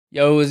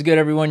Yo, what's good,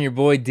 everyone? Your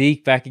boy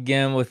Deke back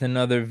again with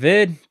another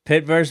vid.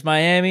 Pitt versus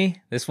Miami.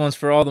 This one's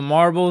for all the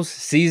marbles.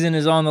 Season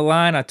is on the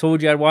line. I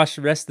told you I'd watch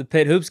the rest of the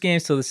Pitt Hoops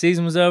games till the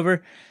season was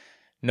over.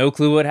 No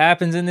clue what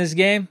happens in this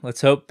game.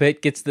 Let's hope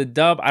Pitt gets the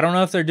dub. I don't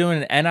know if they're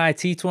doing an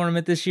NIT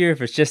tournament this year,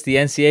 if it's just the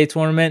NCAA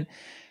tournament.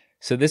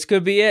 So this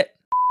could be it.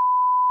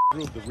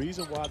 The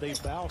reason why they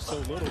foul so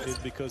little is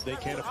because they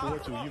can't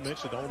afford to. You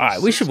mentioned all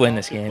right, we should win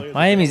this game.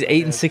 Miami's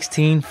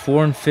 8-16,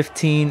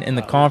 4-15 in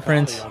the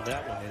conference.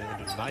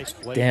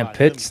 Damn,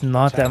 Pitt's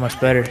not that much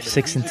better.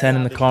 6-10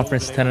 in the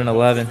conference,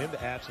 10-11.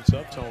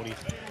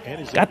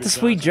 Got the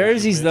sweet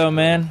jerseys though,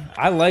 man.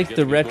 I like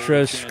the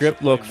retro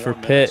script look for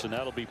Pitt,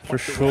 for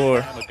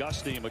sure.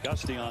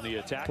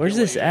 Where's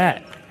this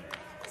at?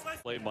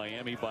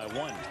 Miami by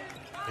 1.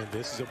 And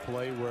this is a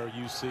play where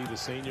you see the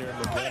senior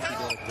and McGuffey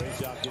doing a great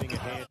job getting a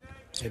hand.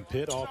 And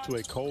Pitt off to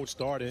a cold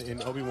start.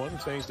 And Obi, one of the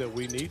things that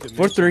we need to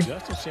mention,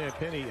 Justin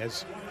Champagnie,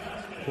 as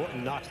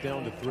Horton knocks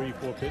down the 3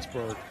 for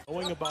Pittsburgh,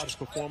 knowing about his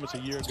performance a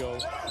year ago,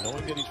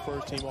 knowing that he's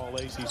first team all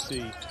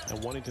ACC,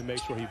 and wanting to make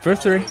sure he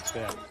validates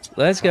that.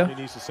 Let's go. He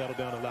needs to settle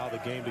down and allow the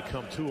game to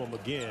come to him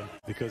again,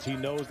 because he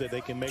knows that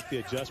they can make the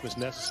adjustments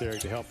necessary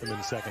to help them in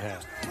the second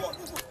half.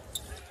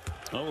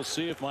 Well, we'll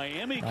see if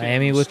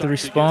Miami with the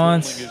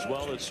response. As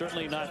well. It's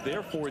certainly not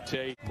their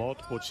forte.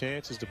 Multiple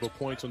chances to put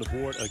points on the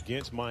board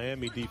against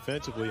Miami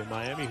defensively. And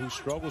Miami, who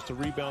struggles to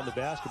rebound the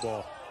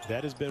basketball,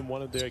 that has been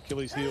one of their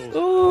Achilles heels.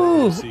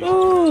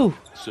 Ooh.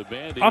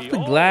 Off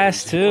the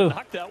glass, too.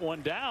 Knocked that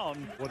one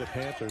down.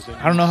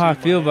 I don't know how I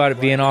feel about it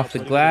being off the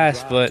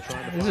glass, but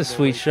this is a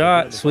sweet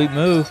shot, sweet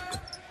move.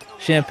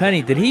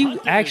 Champagnie, did he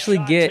actually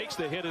get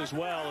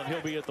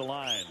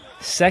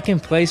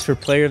second place for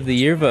Player of the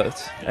Year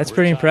votes? That's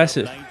pretty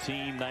impressive.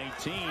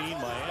 19-19,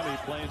 Miami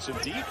playing some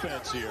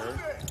defense here.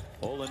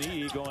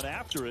 Olaniyi going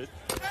after it.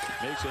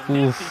 Makes a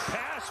nasty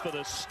pass for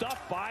the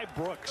stuff by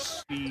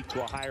Brooks.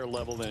 To a higher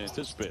level than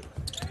anticipated.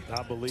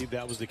 I believe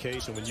that was the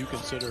case, and when you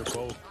consider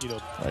both,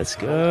 let's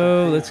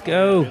go.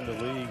 In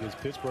the league, as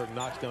Pittsburgh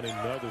knocks down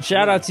another.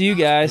 Shout out to you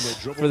guys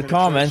for the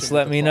comments.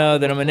 Let me know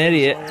that I'm an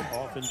idiot.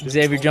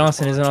 Xavier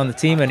Johnson isn't on the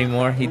team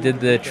anymore. He did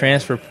the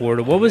transfer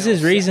portal. What was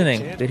his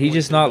reasoning? Did he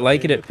just not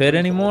like it at Pitt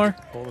anymore?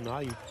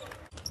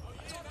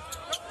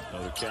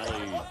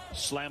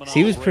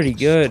 He was pretty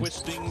good.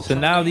 So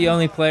now the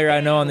only player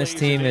I know on this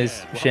team is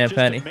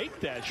Champagnie.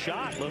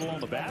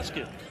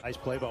 Nice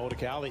play by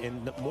Odekali,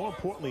 and more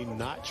importantly,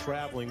 not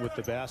traveling with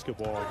the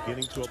basketball,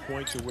 getting to a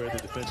point to where the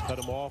defense cut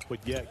him off, but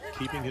yet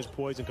keeping his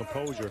poise and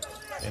composure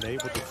and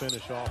able to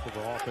finish off with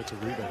an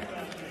offensive rebound.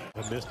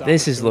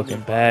 This is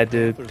looking bad,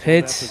 dude.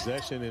 Pitt's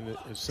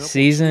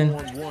season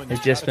has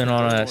just been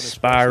on a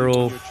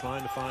spiral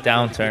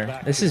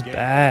downturn. This is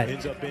bad.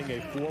 Ends up being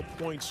a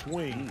 4-point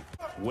swing.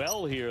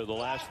 Well here, the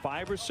last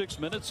 5 or 6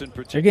 minutes in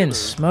particular. They're getting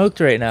smoked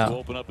right now.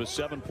 Open up a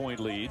 7-point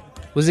lead.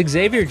 Was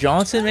Xavier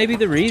Johnson maybe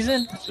the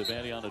reason?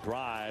 On the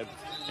drive,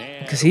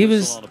 because he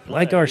was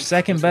like our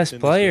second best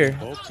player.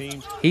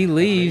 He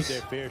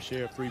leaves.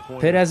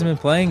 Pitt hasn't been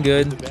playing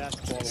good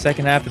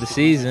second half of the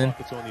season.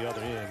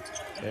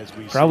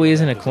 Probably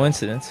isn't a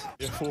coincidence.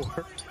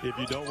 Therefore, if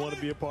you don't want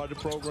to be a part of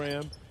the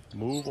program,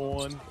 move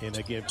on. And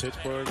again,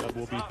 Pittsburgh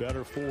will be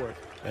better for it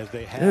as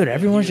they have. Dude,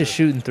 everyone's just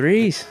shooting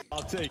threes.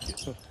 I'll take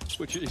it.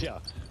 Which is, yeah.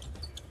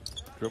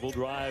 Dribble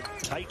drive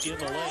tight in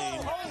the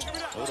lane.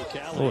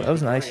 Oh, that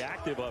was nice. Very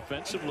active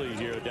offensively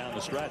here down the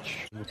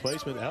stretch.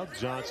 Replacement out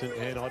Johnson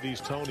and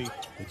Audis Tony,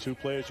 the 2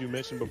 players you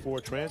mentioned before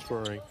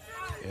transferring,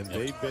 and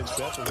they've been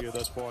special here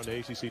thus far in the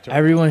ACC tournament.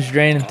 Everyone's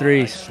draining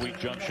threes. Sweet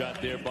jump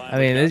shot there by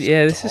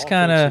this is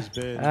kind of.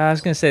 I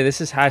was gonna say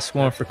this is high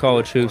scoring for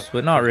college hoops,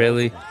 but not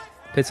really.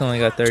 Pitt's only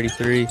got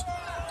 33,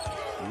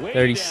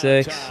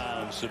 36.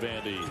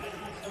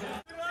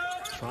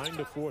 Trying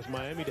to force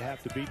Miami to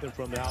have to beat them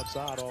from the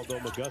outside, although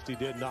McGusty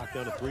did knock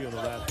down a 3 on the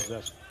last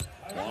possession.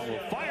 Well,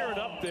 we'll fire it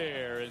up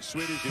there, and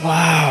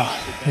wow,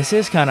 this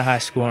is kind of high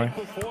scoring.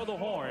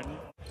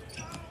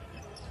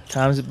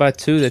 Times it by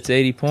 2, that's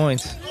 80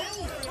 points.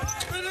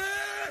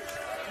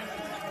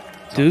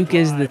 Duke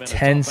is the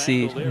 10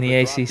 seed in the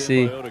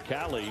ACC.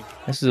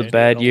 This is a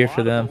bad year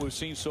for them. What we've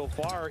seen so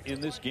far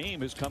in this game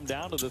has come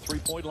down to the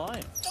 3-point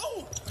line.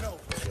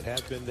 It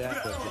has been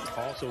that, but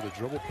also the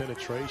dribble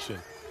penetration.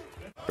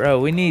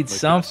 Bro, we need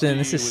something.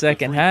 This is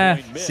second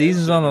half.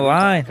 Season's on the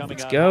line.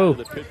 Let's go.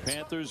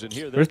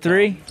 For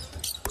 3.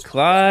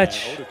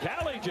 Clutch.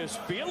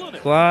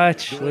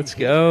 Clutch. Let's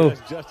go.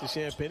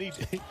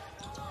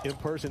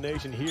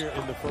 Impersonation here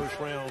in the first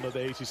round of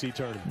the ACC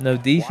tournament. No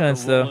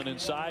defense though.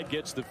 Inside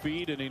gets the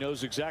feed, and he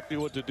knows exactly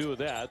what to do with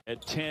that.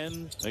 At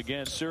 10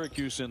 against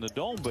Syracuse in the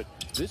dome, but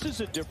this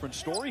is a different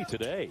story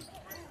today.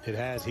 It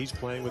has. He's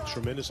playing with a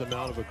tremendous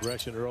amount of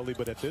aggression early,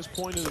 but at this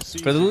point in the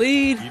season, for the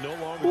lead, you no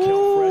longer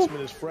count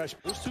freshmen as fresh.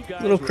 Those 2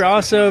 guys little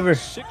crossover.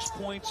 6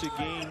 points a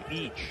game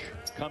each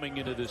coming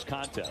into this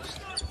contest.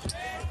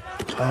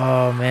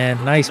 Oh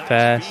man, nice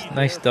pass,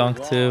 nice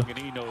dunk too. And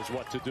he knows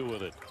what to do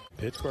with it.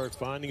 Pittsburgh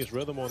finding his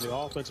rhythm on the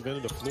offensive end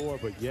of the floor,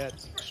 but yet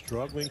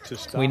struggling to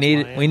stop. We need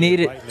it. We need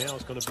it. Right now,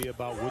 it's going to be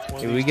about which one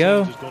Here of we these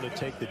go. teams is going to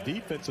take the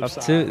defensive Up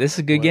side. two. This is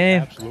a good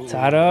game.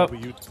 Tied up.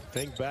 You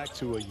think back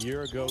to a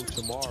year ago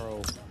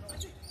tomorrow,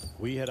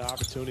 we had an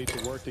opportunity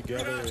to work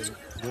together and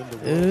when the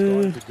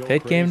world started to go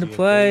Pitt crazy game to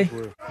play.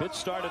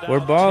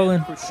 We're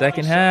balling.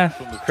 Second half.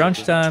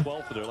 Crunch time.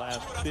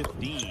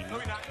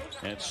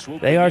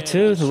 They are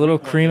too. The little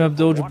Kareem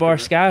Abdul-Jabbar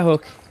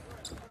skyhook.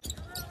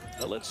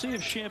 Now let's see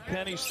if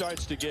Champagny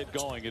starts to get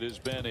going. It has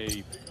been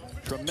a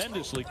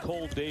tremendously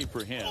cold day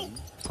for him.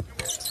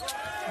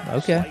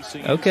 Okay.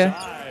 Okay.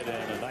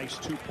 And a nice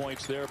 2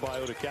 points there by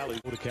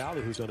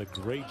Odekale, who's done a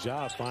great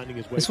job finding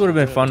his way. This would have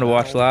been fun to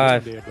watch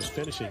live. But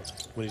finishing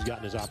when he's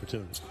gotten his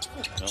opportunity.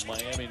 Now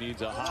Miami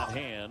needs a hot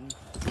hand.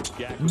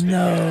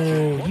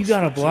 No, you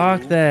gotta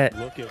block that.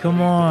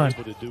 Come on.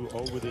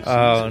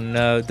 Oh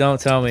no! Don't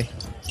tell me.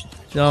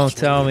 Don't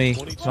tell me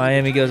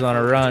Miami goes on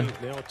a run.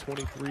 Now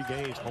 23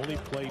 games, only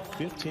played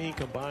 15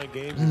 combined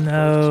games.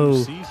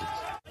 No.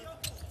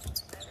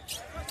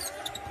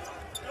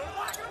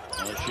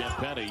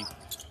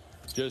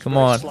 Come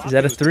on. Is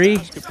that a three?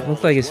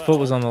 Looked like his foot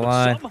was on the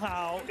line.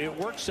 Somehow it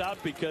works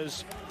out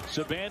because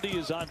Sabandi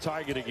is on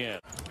target again.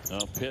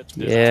 Pitt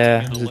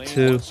yeah, it was a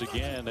two.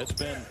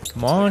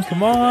 Come on,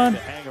 come on.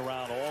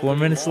 4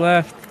 minutes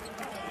left.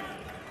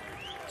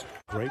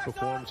 Great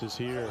performances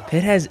here.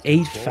 Pitt has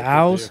 8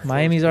 fouls.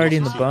 Miami's already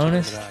in the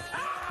bonus.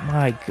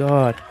 My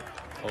God.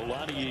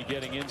 Olaniyi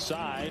getting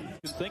inside.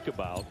 You can think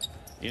about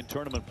in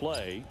tournament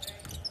play.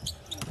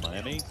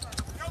 Miami.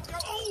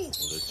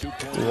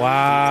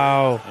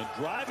 Wow.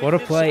 What a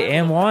play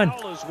and one.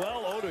 As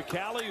well,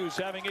 Odekale, who's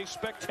having a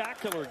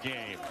spectacular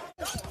game.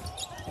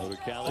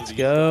 Let's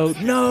go.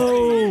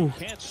 No.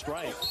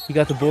 He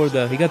got the board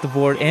though. He got the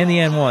board and the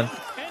N1.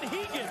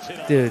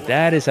 Dude,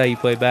 that is how you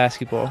play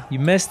basketball. You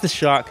missed the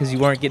shot because you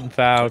weren't getting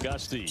fouled.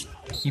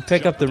 You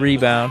pick up the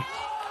rebound,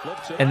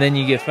 and then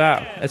you get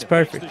fouled. That's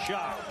perfect.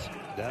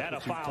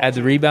 Add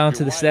the rebound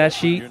to the stat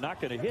sheet.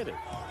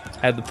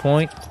 Add the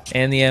point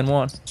and the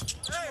N1.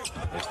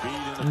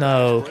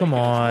 No, come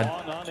on.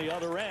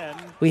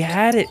 We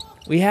had it.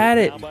 We had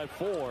it.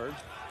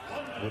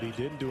 What he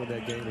didn't do in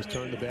that game was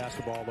turn the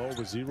basketball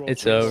over.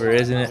 It's over,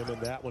 isn't it?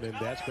 And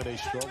that's been a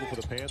struggle for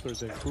the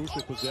Panthers in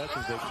crucial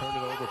possessions. They turned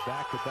it over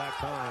back-to-back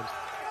times,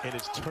 and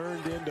it's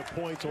turned into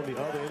points on the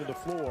other end of the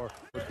floor.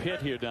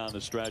 Pitt here down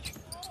the stretch.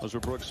 Those were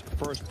Brooks'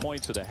 first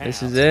points of the half.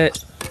 This is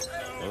it.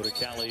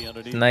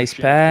 Nice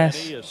pass.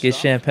 Get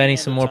Champagny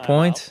some more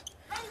points.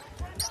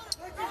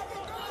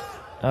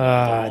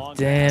 Ah,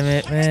 damn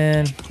it,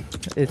 man.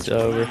 It's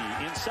over.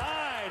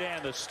 Inside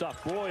and the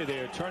stuff. Boy,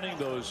 they're turning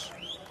those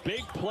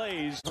big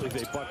plays.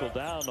 They buckled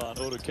down on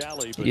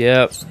Odekale.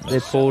 Yep,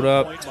 they pulled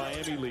up.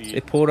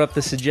 They pulled up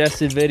the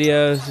suggested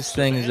videos. This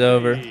thing is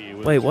over.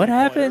 Wait, what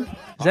happened?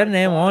 Is that an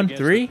N1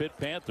 3? Pitt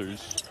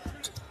Panthers.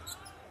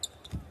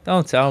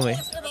 Don't tell me.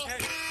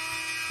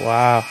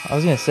 Wow, I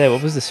was gonna say,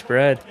 what was the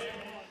spread?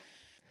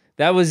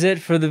 That was it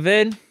for the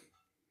vid.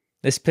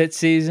 This Pitt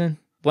season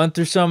went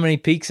through so many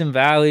peaks and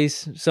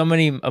valleys, so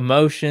many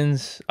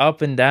emotions,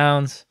 up and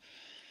downs.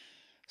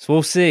 So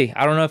we'll see.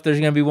 I don't know if there's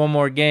going to be one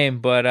more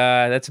game, but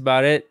that's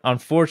about it.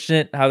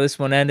 Unfortunate how this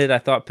one ended. I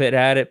thought Pitt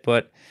had it,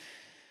 but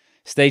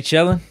stay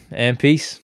chilling and peace.